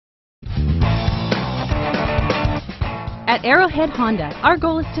At Arrowhead Honda, our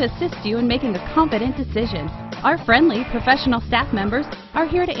goal is to assist you in making a confident decision. Our friendly, professional staff members are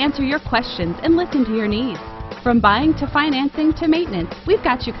here to answer your questions and listen to your needs. From buying to financing to maintenance, we've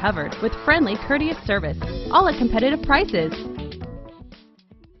got you covered with friendly, courteous service, all at competitive prices.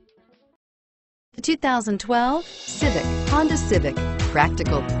 The 2012 Honda Civic.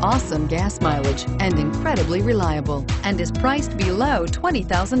 Practical, awesome gas mileage, and incredibly reliable, and is priced below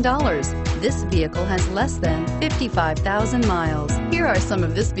 $20,000. This vehicle has less than 55,000 miles. Here are some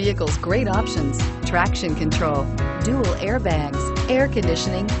of this vehicle's great options: traction control, dual airbags, air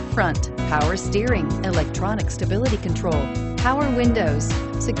conditioning, front, power steering, electronic stability control, power windows,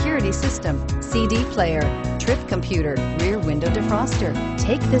 security system, CD player, trip computer, rear window defroster.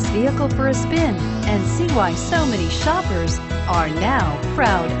 Take this vehicle for a spin and see why so many shoppers are now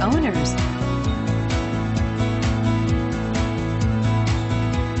proud owners.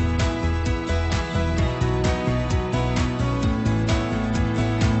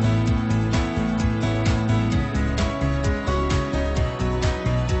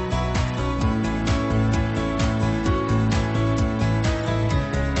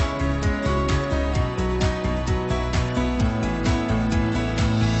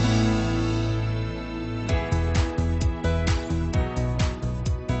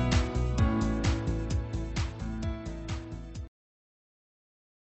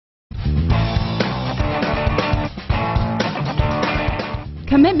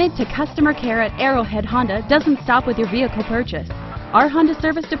 Commitment to customer care at Arrowhead Honda doesn't stop with your vehicle purchase. Our Honda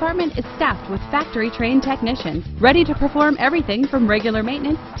service department is staffed with factory-trained technicians, ready to perform everything from regular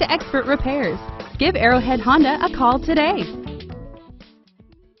maintenance to expert repairs. Give Arrowhead Honda a call today.